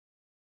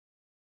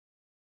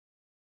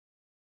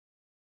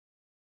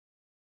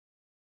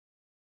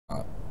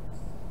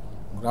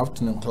Good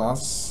afternoon,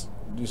 class.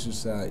 This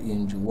is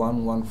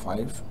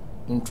ENG115,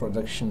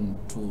 Introduction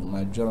to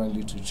Nigerian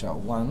Literature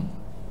 1,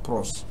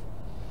 Prose.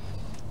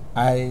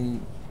 I,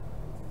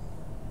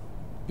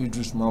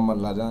 Idris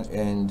Ladan,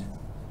 and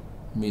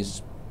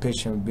Ms.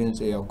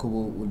 Vintse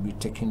will be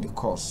taking the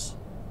course.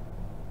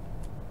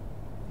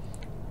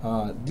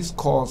 This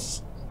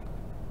course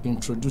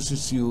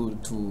introduces you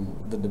to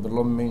the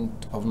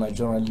development of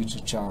Nigerian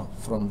literature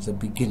from the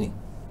beginning.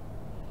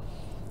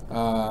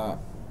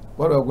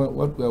 What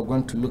we are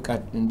going to look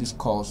at in this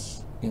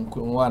course, in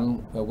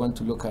one, we are going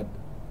to look at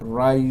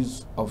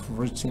rise of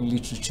written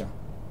literature.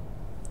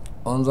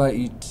 Under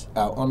it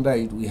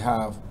we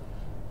have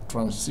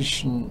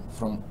transition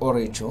from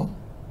orature,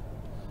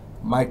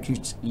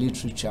 market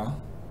literature,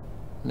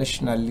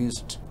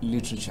 nationalist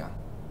literature.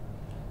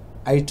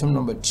 Item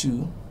number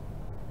 2,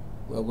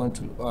 we are going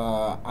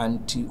to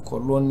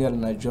anti-colonial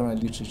Nigerian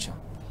literature.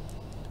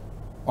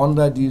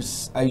 Under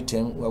this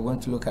item, we are going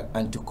to look at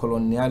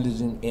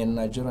anti-colonialism in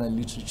Nigerian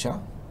literature,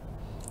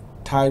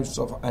 types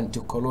of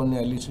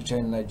anti-colonial literature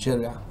in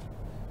Nigeria,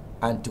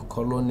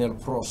 anti-colonial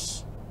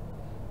prose.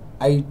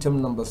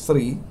 Item number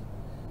 3,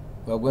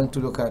 we are going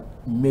to look at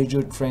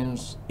major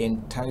trends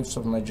in types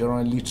of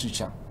Nigerian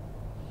literature.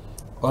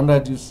 Under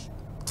these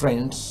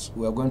trends,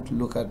 we are going to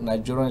look at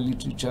Nigerian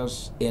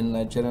literatures in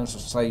Nigerian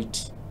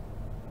society,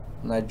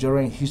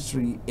 Nigerian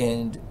history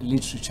and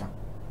literature,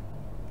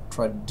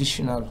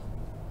 traditional,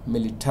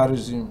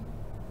 militarism,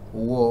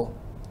 war,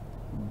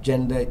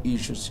 gender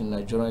issues in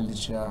Nigerian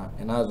literature,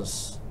 and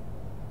others.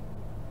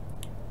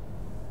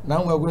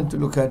 Now we are going to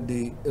look at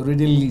the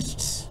reading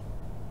list.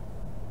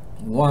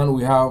 One,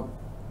 we have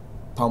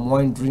Palm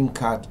Wine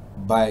Drinkard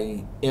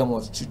by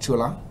Amos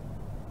Chichola.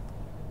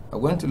 We are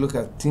going to look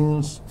at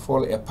Things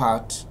Fall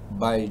Apart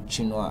by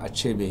Chinua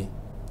Achebe.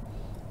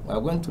 We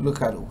are going to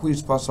look at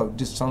Whispers of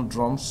Distant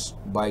Drums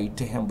by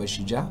Tehem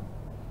Bashija.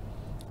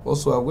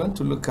 Also, I'm going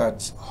to look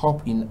at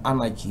Hope in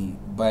Anarchy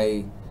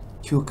by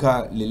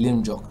Kyuka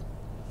Lilimjok.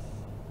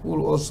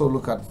 We'll also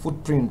look at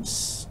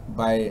Footprints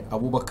by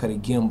Abubakar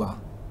Gemba.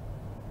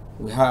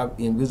 We have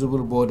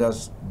Invisible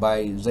Borders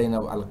by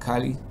Zainab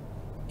Alkali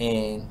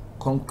and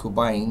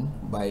Concubine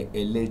by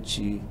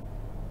Elechi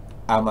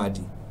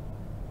Amadi.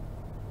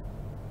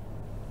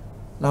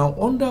 Now,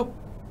 under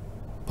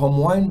Palm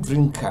Wine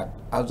Drinkard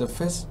as the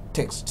first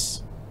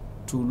text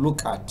to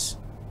look at,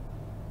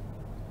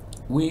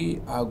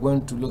 we are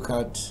going to look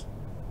at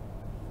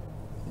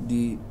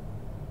the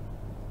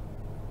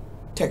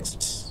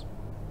text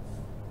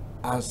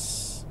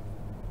as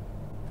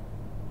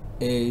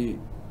an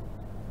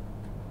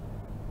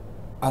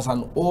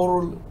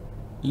oral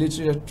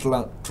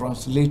literature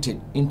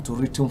translated into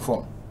written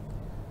form.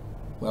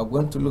 We are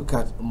going to look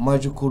at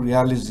magical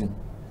realism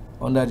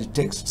under the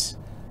text.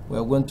 We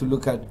are going to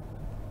look at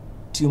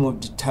theme of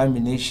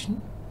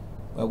determination.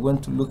 We are going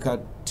to look at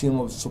theme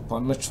of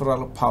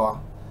supernatural power.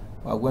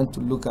 We are going to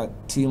look at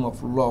theme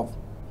of love.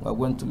 We are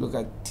going to look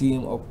at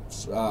theme of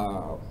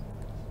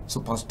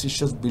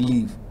superstitious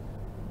belief,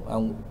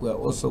 and we are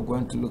also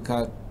going to look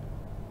at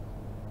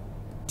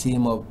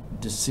theme of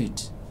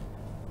deceit.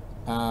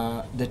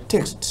 The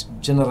text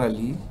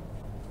generally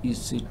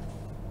is a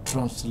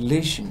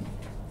translation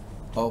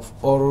of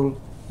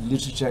oral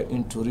literature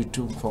into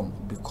written form,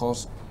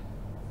 because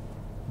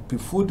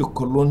before the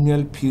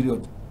colonial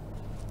period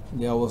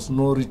there was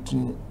no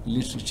written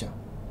literature.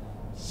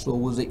 So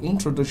with the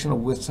introduction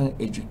of Western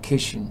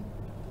education,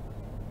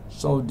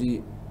 some of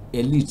the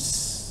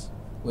elites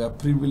were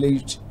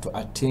privileged to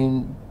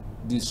attend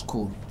this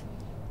school.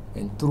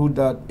 And through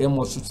that,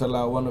 Amos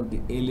Chichola, one of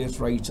the earliest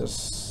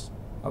writers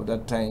of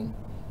that time,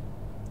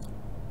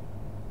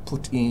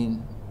 put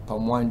in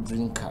Palm Wine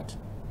Drinkard.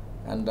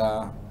 And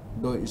though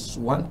it's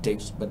one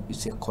text, but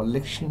it's a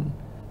collection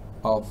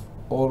of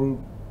all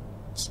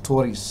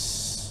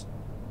stories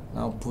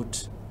now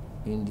put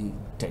in the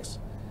text.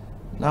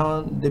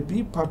 Now, the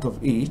B part of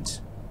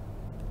it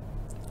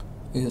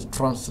is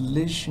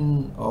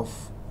translation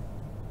of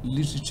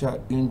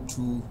literature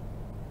into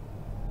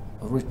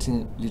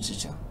written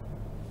literature.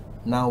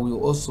 Now, we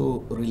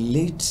also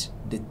relate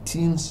the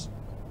themes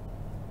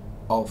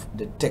of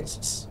the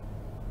texts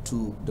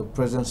to the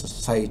present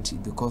society,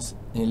 because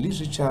in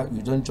literature,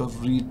 you don't just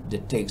read the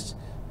text,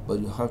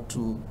 but you have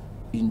to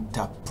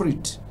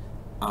interpret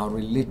and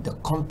relate the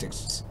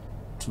context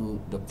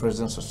to the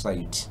present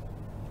society.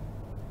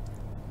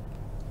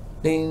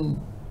 Then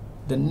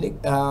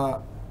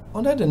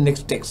under the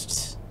next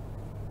text,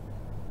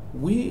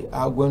 we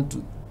are going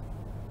to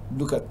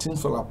look at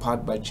Things Fall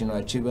Apart by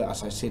Chinua Achebe.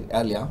 As I said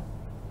earlier,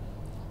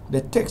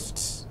 the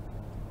text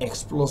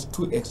explores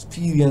two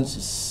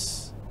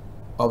experiences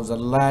of the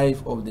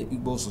life of the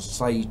Igbo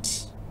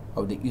society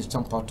of the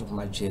eastern part of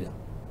Nigeria.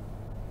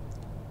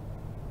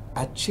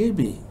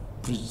 Achebe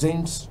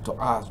presents to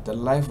us the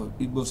life of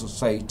Igbo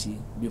society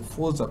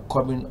before the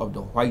coming of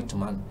the white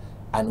man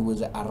and with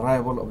the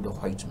arrival of the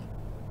white man.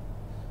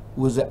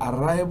 With the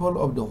arrival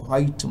of the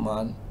white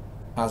man,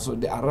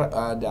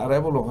 the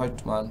arrival of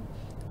white man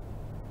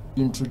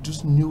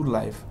introduced new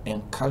life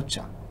and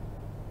culture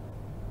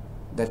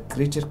that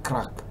created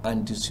crack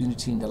and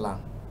disunity in the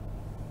land,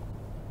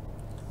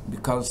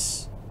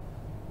 because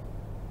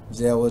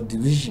there was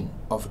division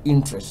of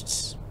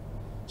interests.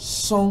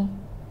 Some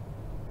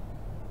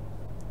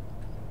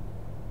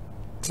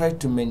tried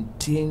to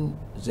maintain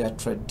their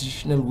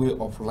traditional way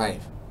of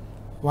life,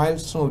 while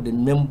some of the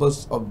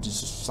members of the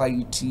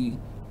society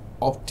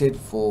opted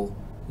for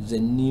the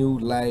new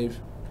life,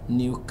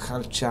 new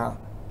culture,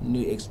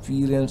 new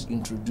experience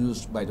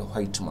introduced by the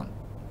white man.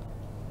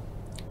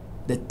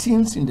 The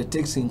themes in the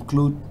text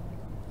include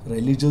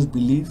religious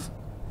belief,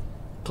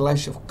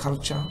 clash of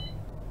culture,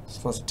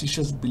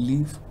 superstitious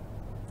belief,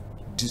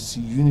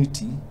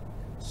 disunity,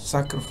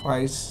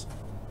 sacrifice,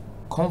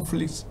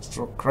 conflicts,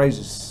 stroke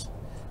crisis.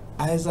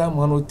 Other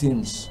minor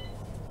themes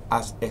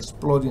as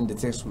explored in the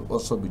text will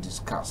also be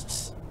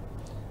discussed.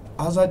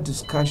 Other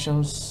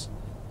discussions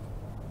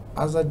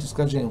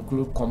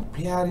include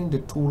comparing the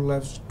two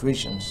life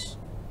situations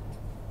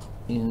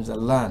in the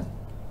land.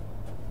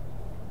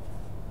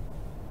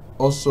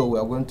 Also, we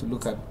are going to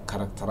look at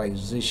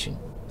characterization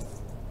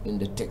in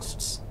the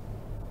texts.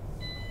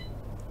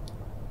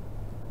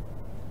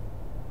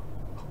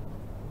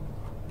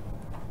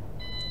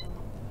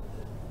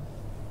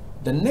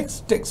 The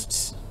next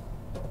text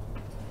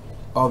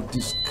of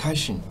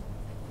discussion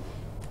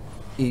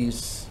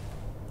is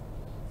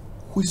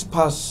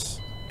Whispers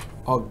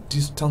of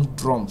Distant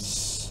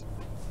Drums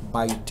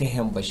by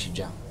Tehem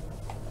Bashija.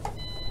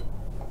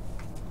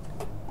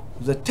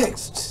 The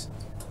text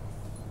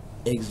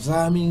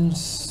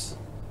examines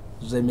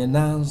the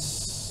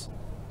menace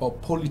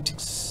of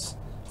politics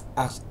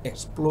as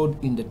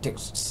explored in the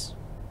texts.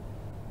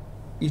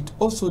 It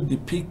also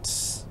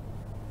depicts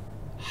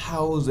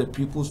how the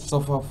people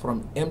suffer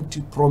from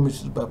empty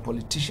promises by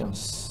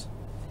politicians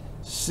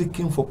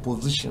seeking for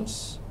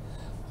positions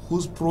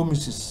whose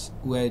promises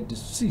were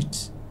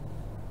deceit,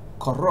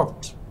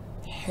 corrupt,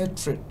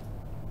 hatred,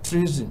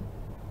 treason,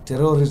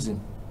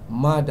 terrorism,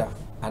 murder,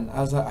 and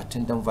other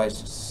attendant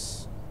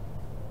vices.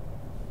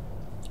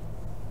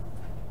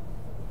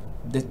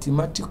 The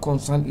thematic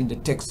concern in the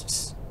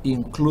texts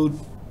include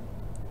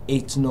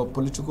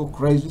ethno-political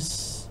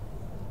crisis,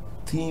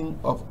 theme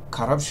of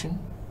corruption,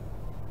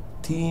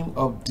 theme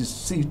of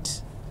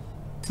deceit,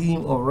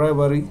 theme of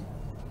rivalry,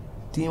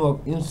 theme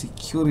of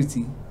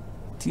insecurity,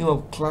 theme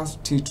of class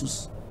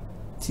status,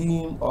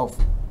 theme of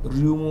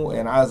rumor,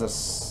 and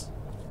others.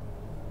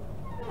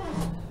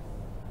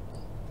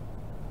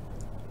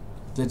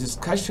 The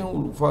discussion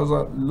will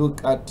further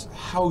look at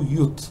how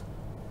youth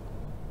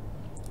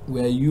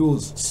were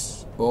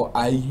used or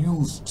are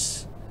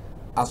used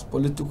as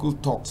political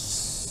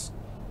talks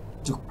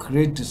to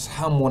create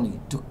disharmony,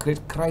 to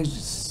create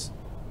crisis,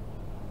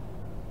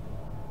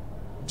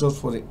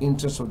 just for the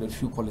interest of the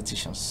few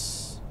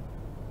politicians.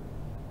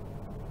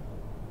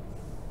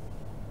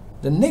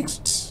 The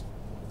next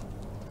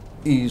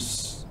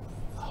is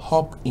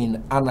Hope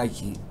in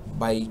Anarchy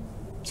by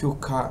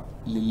Kyuka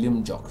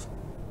Lilimjok.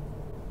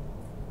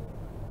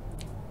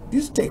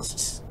 This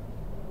text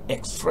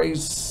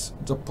expresses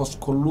the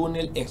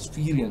post-colonial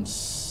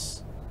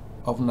experience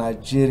of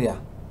Nigeria,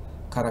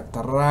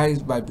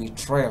 characterized by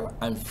betrayal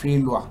and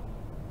failure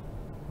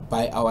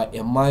by our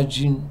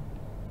emerging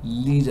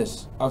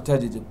leaders after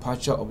the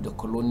departure of the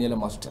colonial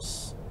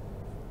masters.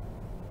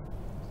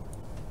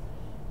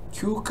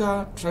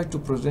 Kyuka tried to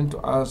present to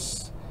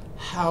us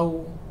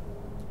how,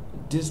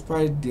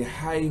 despite the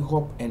high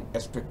hope and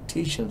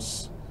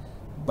expectations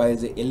by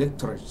the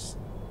electorates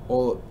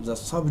or the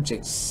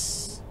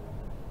subjects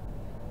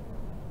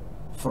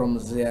from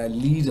their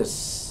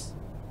leaders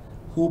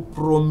who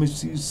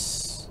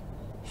promises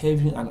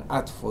heaven and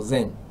earth for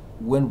them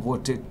when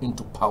voted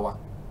into power,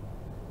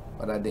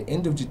 but at the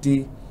end of the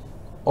day,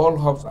 all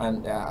hopes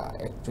and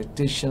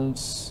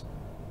expectations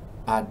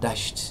are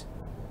dashed,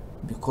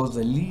 because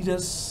the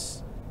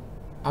leaders,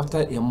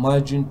 after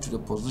emerging to the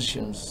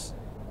positions,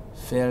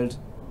 failed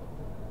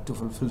to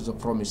fulfill the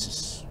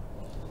promises.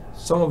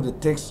 Some of the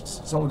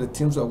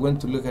themes we are going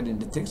to look at in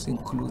the text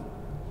include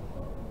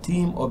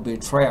theme of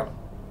betrayal,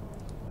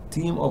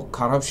 theme of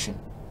corruption,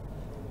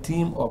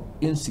 theme of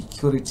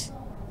insecurity,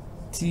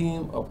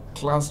 theme of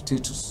class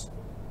status,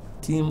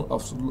 theme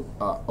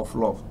of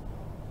love.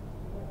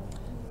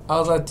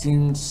 Other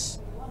themes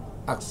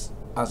as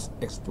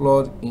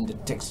explored in the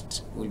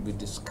text will be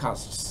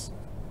discussed.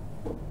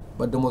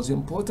 But the most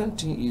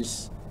important thing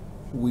is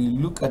we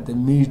look at the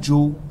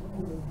major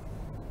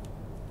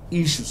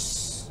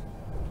issues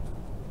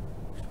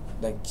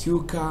that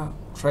Kyuka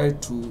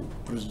tried to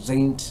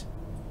present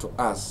to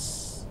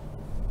us.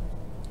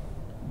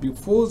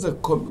 Before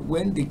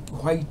when the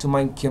white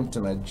man came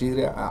to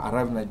Nigeria,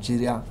 arrived in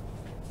Nigeria,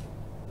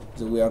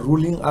 they were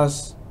ruling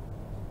us,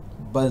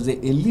 but the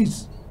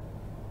elites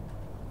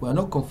were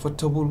not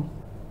comfortable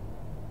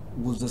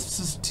with the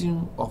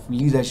system of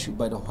leadership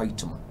by the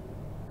white man.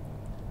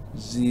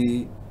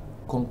 They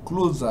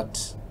conclude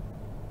that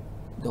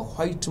the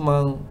white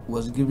man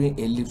was giving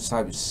a lip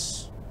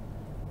service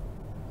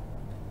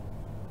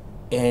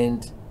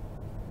and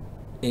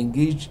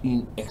engaged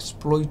in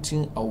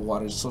exploiting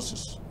our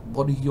resources,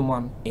 both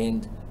human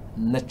and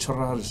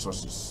natural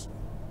resources.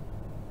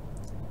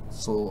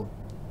 So,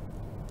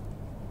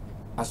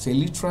 as a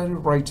literary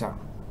writer,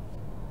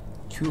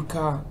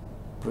 Kuka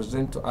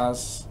presents to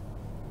us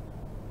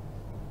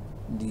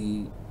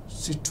the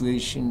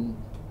situation,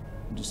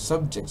 the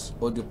subjects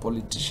or the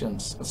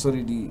politicians,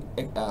 the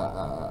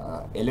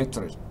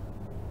electorate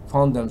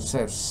found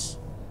themselves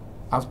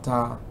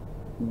after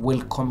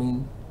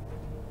welcoming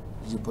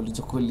the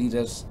political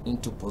leaders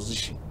into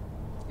position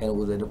and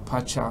with the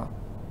departure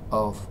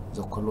of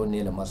the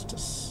colonial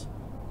masters.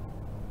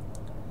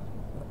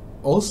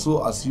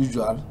 Also, as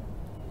usual,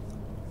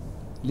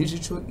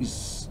 literature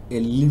is a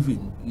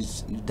living,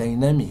 is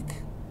dynamic,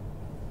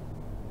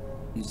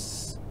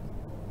 is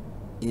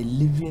a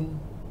living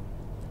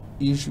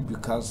issue,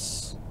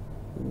 because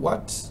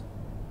what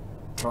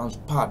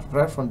transpired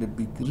right from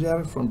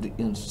the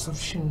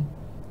inception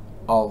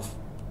of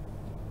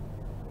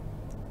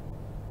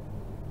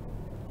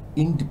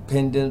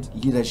independent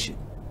leadership,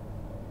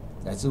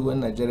 that's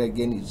when Nigeria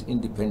gained its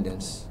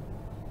independence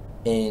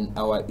and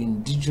our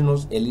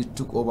indigenous elite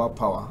took over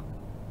power,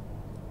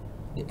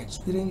 the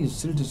experience is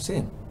still the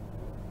same.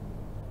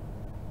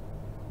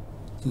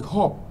 The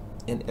hope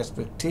and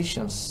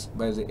expectations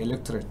by the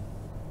electorate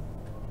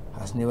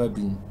has never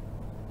been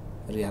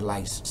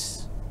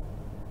realized.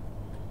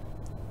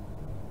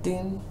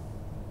 Then,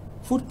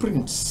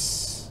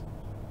 Footprints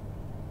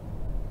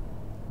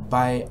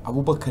by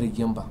Abubakar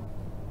Gemba.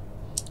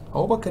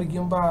 Abubakar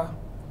Gemba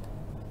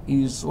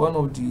is one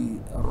of the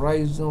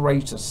rising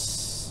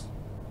writers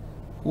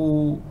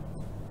who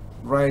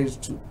rise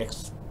to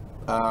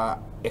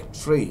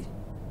x-ray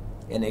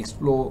and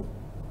explore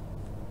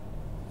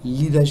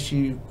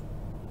leadership,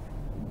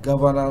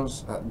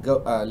 governance,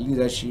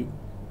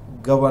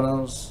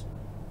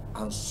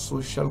 and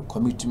social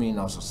commitment in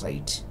our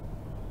society.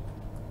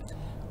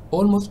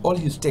 Almost all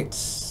his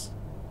texts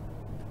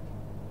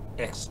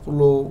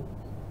explore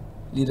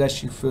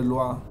leadership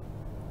failure,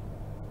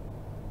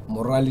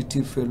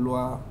 morality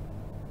failure,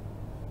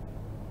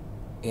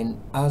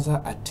 and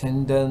other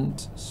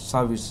attendant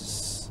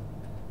services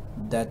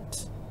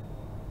that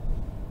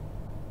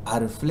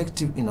are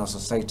reflective in our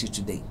society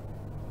today.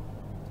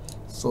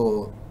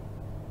 So,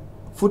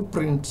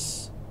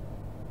 Footprints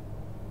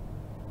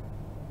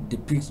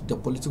depicts the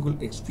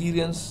political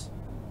experience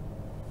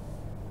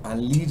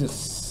and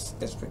leaders'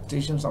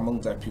 expectations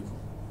among their people.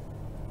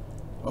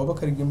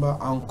 Abubakar Gemba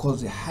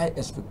anchors the high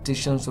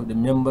expectations of the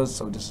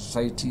members of the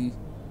society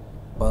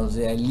on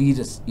their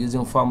leaders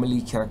using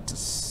family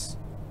characters.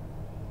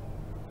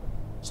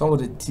 Some of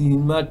the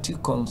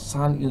thematic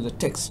concerns in the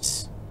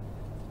text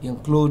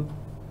include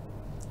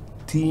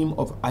theme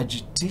of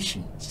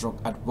agitation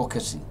 /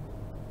 advocacy,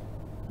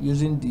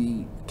 using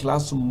the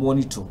class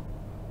monitor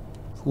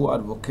who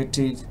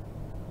advocated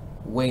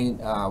when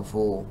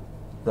for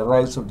the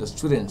rights of the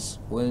students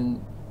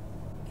when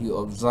he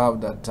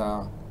observed that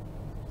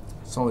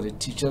some of the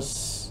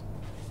teachers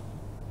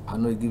are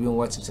not giving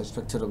what is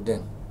expected of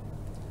them.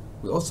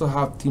 We also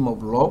have theme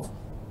of love,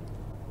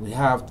 we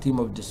have theme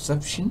of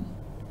deception,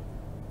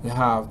 we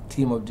have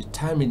theme of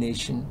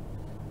determination,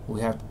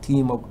 we have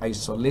theme of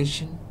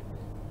isolation,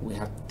 we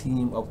have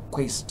theme of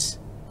quest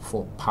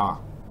for power.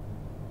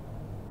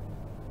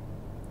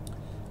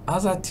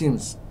 Other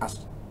themes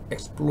as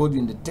explored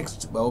in the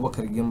text by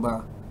Abubakar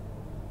Gemba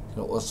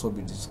can also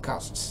be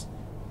discussed.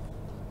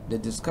 The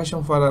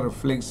discussion further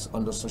reflects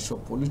on the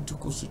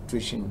socio-political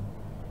situation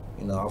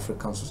in our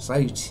African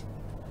society,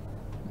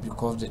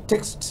 because the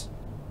text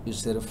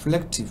is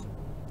reflective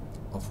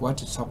of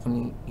what is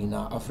happening in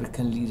our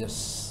African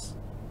leaders,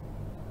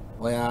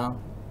 where,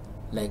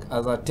 like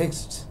other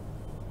texts,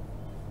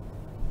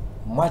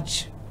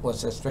 much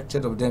was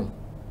expected of them,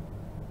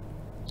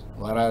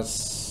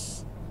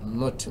 whereas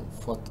nothing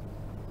forth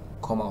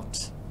come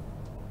out.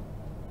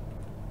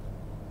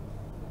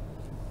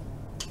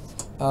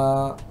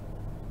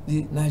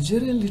 The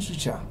Nigerian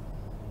literature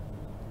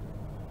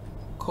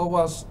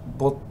covers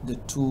both the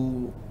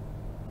two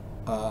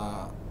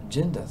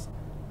genders.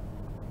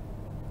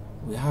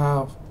 We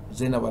have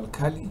Zainab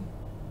Al-Kali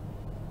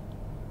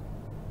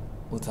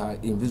with her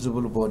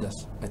Invisible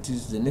Borders. That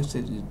is, the next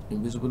is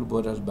Invisible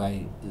Borders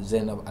by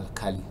Zainab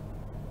Al-Kali.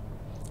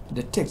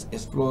 The text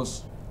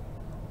explores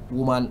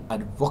woman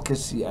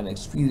advocacy and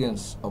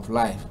experience of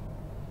life,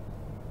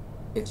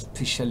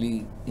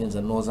 especially in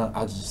the northern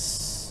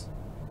axis.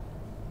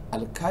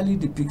 Al-Kali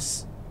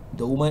depicts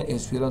the woman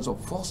experience of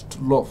first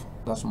love,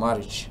 that's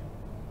marriage,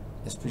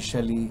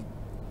 especially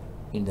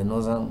in the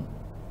northern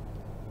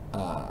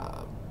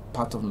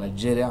part of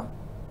Nigeria,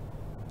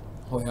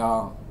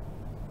 where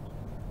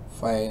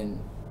find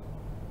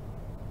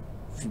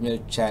female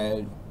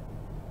child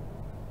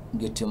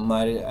getting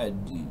married at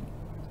the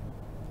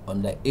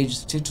underage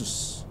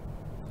status,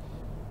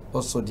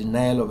 also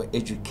denial of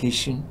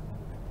education,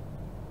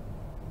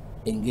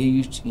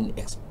 engaged in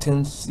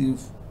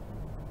extensive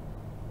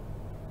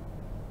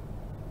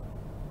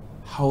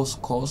house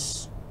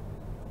chores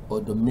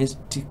or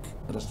domestic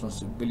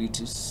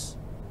responsibilities,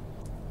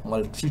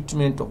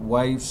 maltreatment of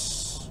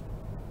wives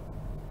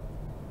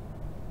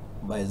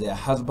by their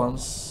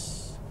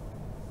husbands,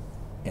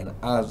 and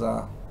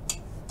other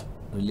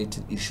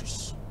related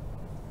issues.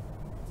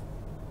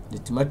 The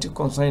thematic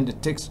concerning the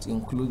text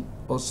include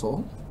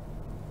also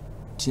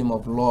theme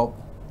of love,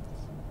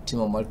 theme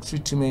of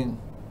maltreatment,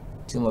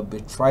 theme of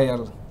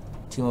betrayal,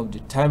 theme of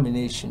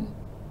determination,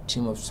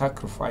 theme of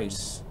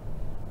sacrifice.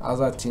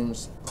 Other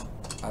themes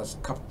as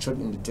captured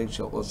in the text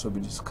shall also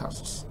be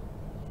discussed.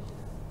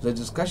 The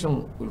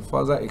discussion will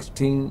further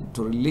extend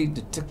to relate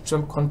the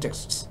textual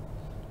context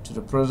to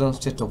the present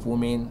state of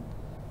women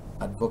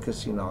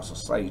advocacy in our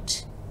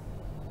society.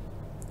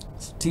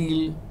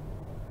 Still,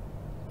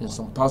 in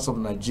some parts of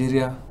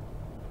Nigeria,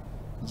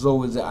 though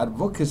with the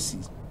advocacy,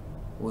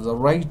 with the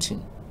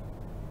writing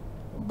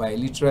by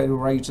literary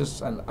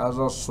writers and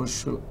other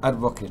social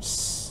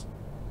advocates,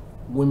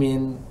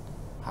 women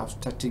have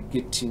started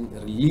getting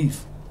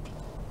relief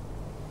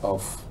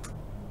of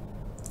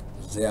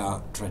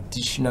their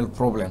traditional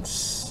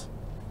problems.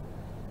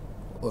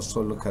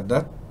 Also look at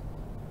that.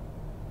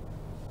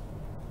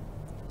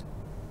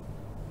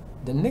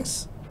 The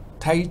next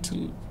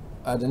title,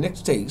 the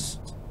next text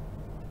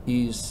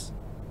is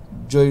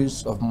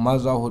Joys of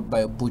Motherhood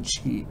by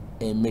Buchi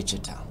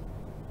Emecheta.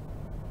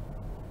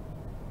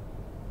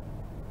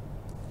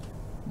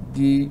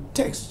 The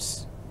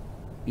text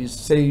is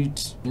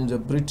set in the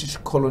British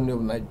colony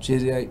of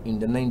Nigeria in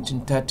the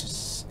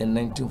 1930s and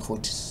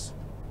 1940s.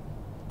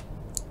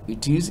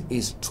 It is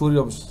a story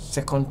of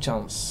second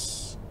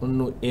chance.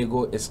 Unu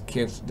Ego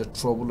escapes the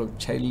trouble of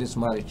childless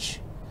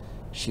marriage.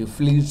 She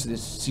flees the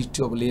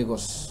city of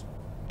Lagos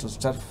to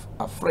start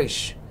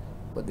afresh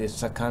with a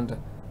second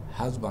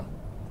husband.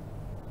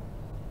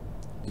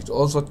 It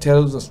also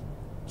tells the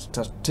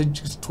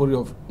strategic story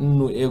of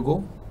Unu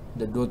Ego,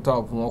 the daughter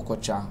of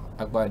Mokocha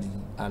Agbadi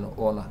and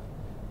Ona.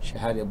 She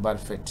had a bad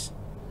fate.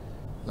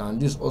 Now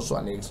this is also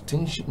an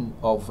extension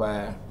of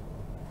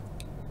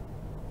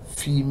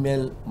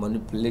female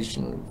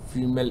manipulation,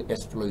 female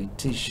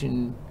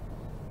exploitation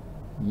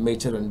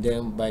meted on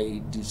them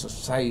by the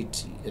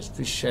society,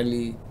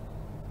 especially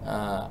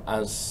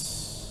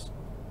as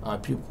our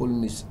people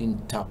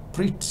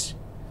misinterpret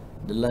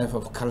the life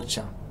of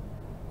culture,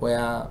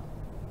 where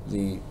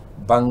they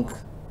bank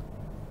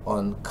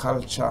on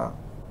culture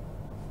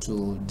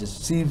to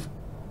deceive,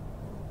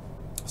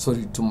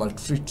 to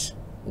maltreat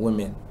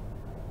women,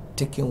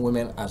 taking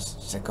women as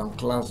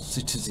second-class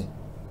citizens.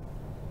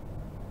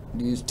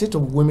 The state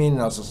of women in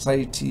our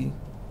society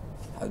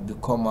has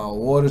become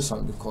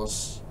worrisome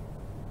because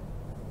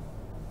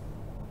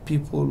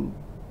people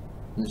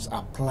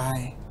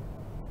misapply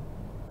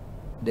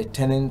the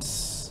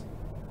tenets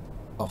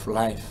of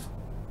life.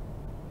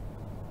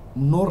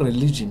 No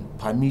religion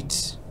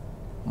permits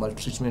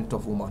maltreatment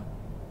of women,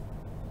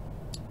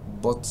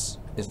 but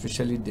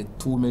especially the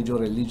two major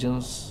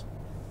religions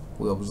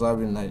we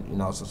observe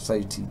in our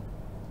society.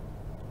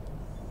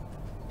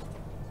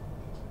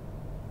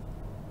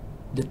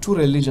 The two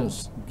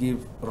religions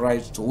give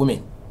rights to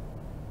women.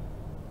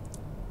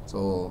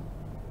 So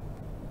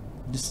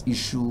this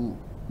issue,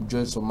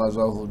 Joys of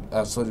Motherhood,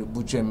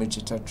 Buchi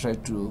Emecheta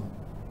tried to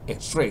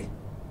x-ray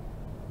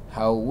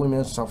how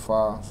women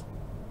suffer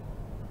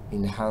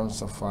in the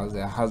hands of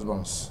their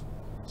husbands,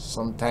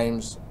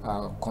 sometimes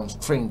are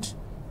constrained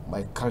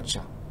by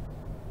culture.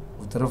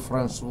 With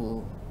reference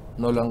to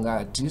no longer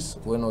artists,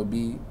 when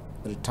Obi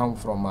returned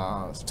from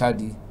a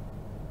study,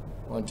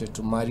 wanted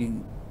to marry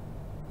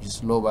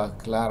his lover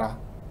Clara,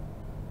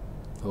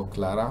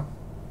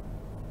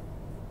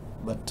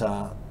 but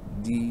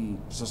the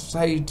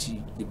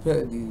society,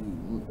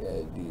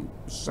 the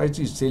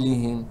society is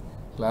telling him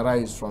Clara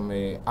is from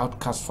a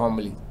outcast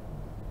family,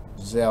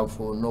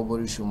 therefore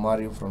nobody should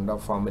marry from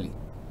that family.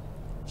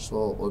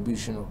 So Obi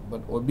should not.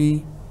 But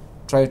Obi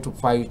tried to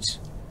fight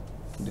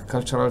the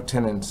cultural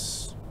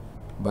tenets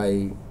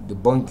by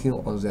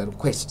debunking on their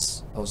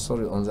requests,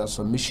 on their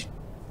submission.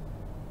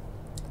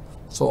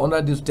 So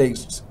under this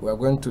text, we are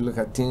going to look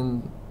at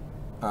theme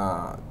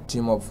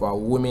of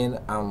women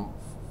and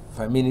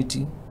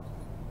femininity,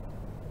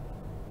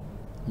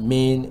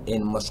 men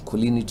and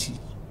masculinity,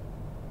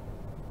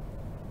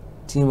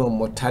 theme of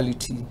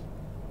mortality,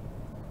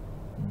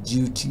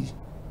 duty,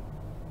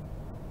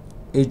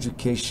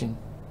 education,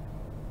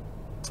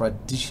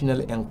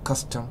 traditional and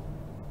custom,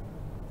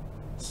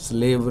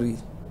 slavery,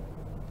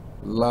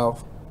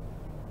 love,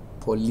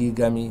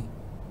 polygamy,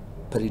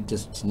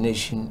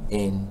 predestination,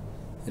 and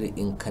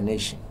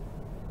reincarnation,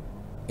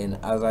 and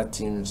other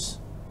things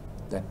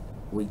that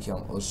we can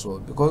also,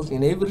 because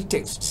in every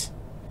text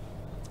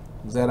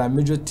there are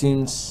major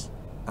themes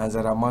and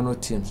there are minor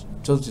themes,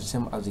 just the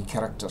same as the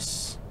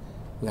characters.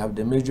 We have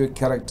the major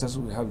characters,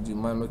 we have the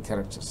minor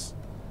characters.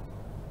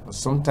 But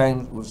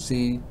sometimes we'll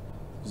see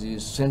the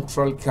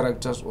central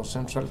characters or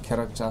central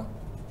character,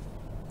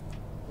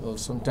 or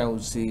sometimes we'll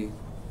see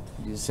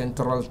the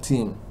central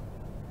theme.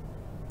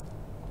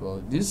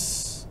 So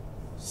these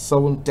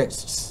 7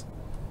 texts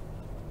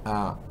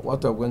are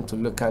what we're going to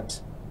look at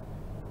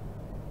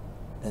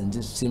in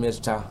this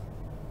semester,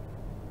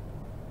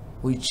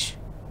 which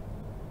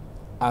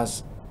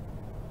as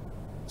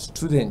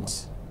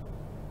students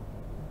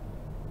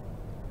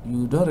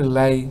you don't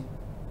rely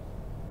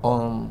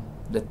on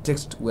the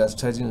text we are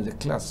studying in the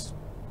class.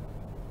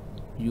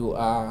 You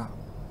are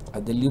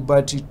at the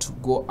liberty to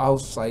go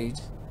outside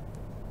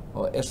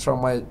or extra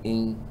mile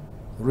in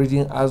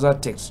reading other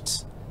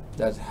texts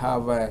that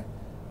have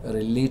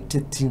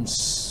related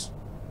themes,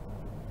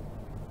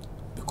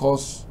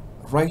 because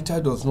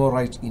writer does not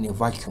write in a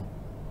vacuum.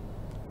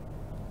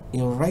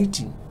 In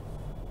writing,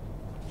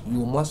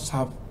 you must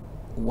have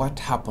what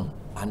happened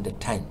and the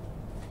time.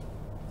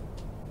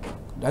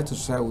 That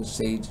is why we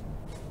said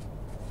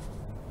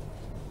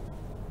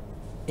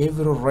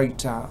every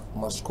writer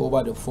must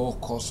cover the four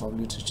cores of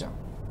literature: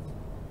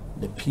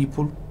 the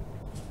people,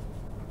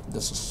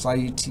 the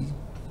society,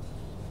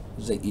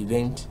 the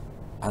event,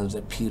 and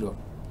the period.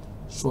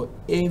 So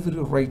every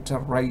writer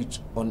writes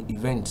on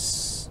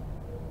events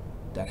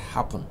that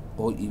happen,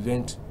 or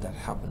event that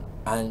happen,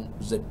 and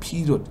the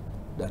period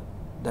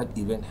that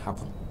event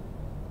happened.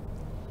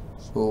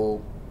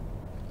 So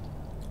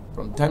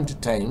from time to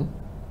time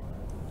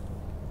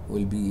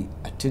we'll be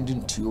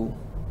attending to you,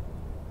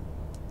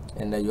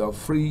 and you are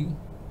free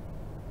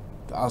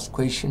to ask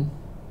questions.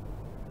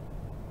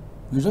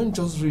 You don't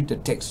just read the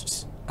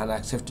text and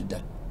accept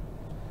that.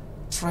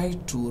 Try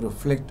to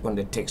reflect on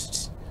the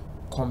text.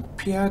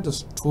 Compare the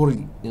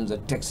story in the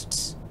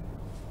text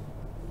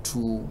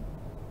to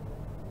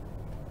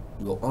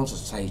your own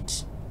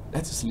society.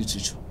 That is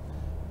literature,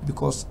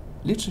 because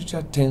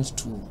literature tends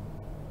to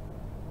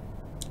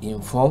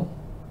inform,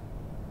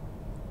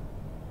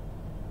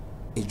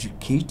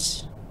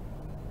 educate,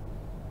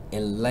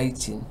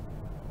 enlighten,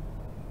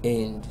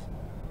 and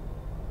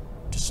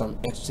to some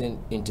extent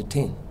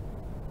entertain.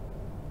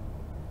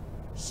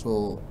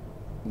 So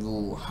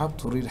you have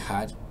to read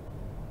hard,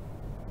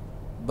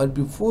 but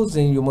before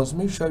then you must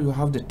make sure you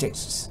have the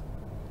texts.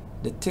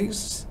 The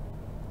texts,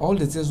 all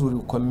the texts we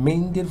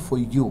recommended for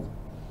you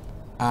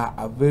are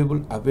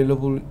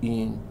available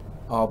in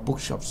our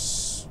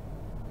bookshops.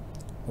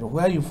 But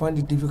where you find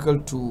it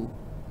difficult to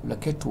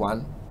locate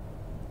one,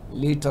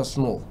 let us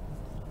know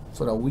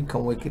so that we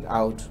can work it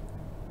out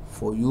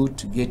for you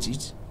to get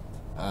it.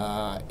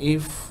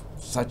 If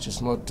such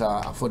is not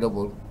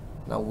affordable,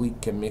 now we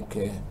can make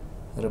a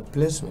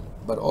replacement.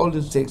 But all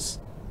these texts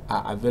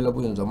are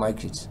available in the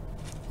market,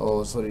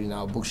 or sorry, in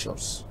our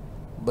bookshops.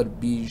 But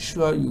be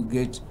sure you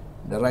get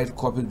the right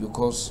copy,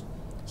 because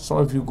some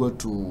of you go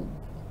to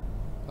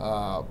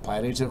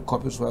pirated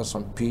copies where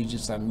some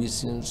pages are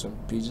missing, some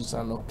pages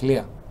are not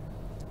clear.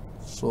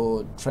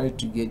 So try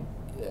to get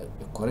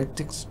a correct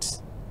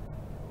text,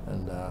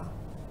 and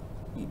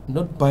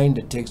not buying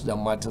the text that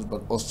matters,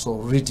 but also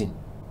reading.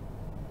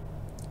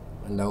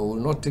 And I will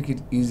not take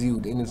it easy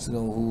with any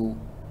student who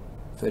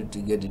failed to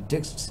get the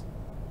text.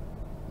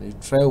 You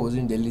try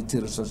within the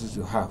little resources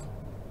you have.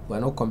 We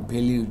are not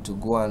compelling you to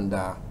go and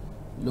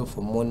look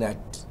for money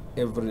at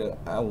every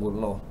angle.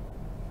 No,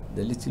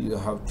 the little you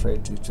have, try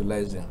to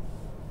utilize them.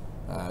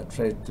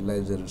 Try to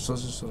utilize the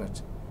resources so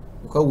that,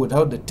 because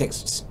without the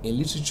text in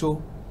literature,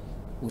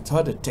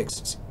 without the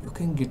text, you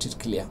can get it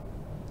clear.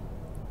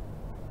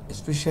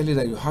 Especially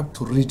that you have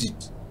to read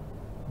it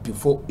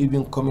before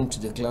even coming to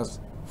the class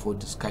for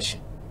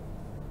discussion.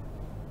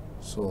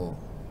 So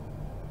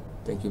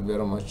thank you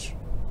very much.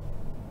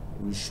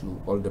 Wish you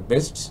all the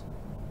best,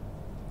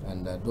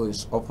 and the door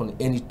is open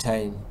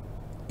anytime,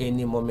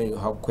 any moment you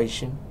have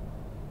question,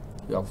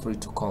 you are free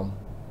to come,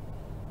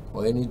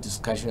 or any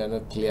discussion are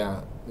not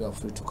clear, you are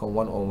free to come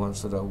one-on-one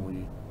so that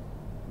we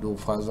do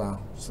further,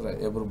 so that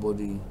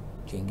everybody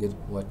can get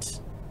what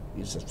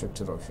is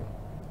expected of you.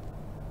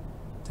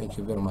 Thank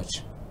you very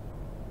much.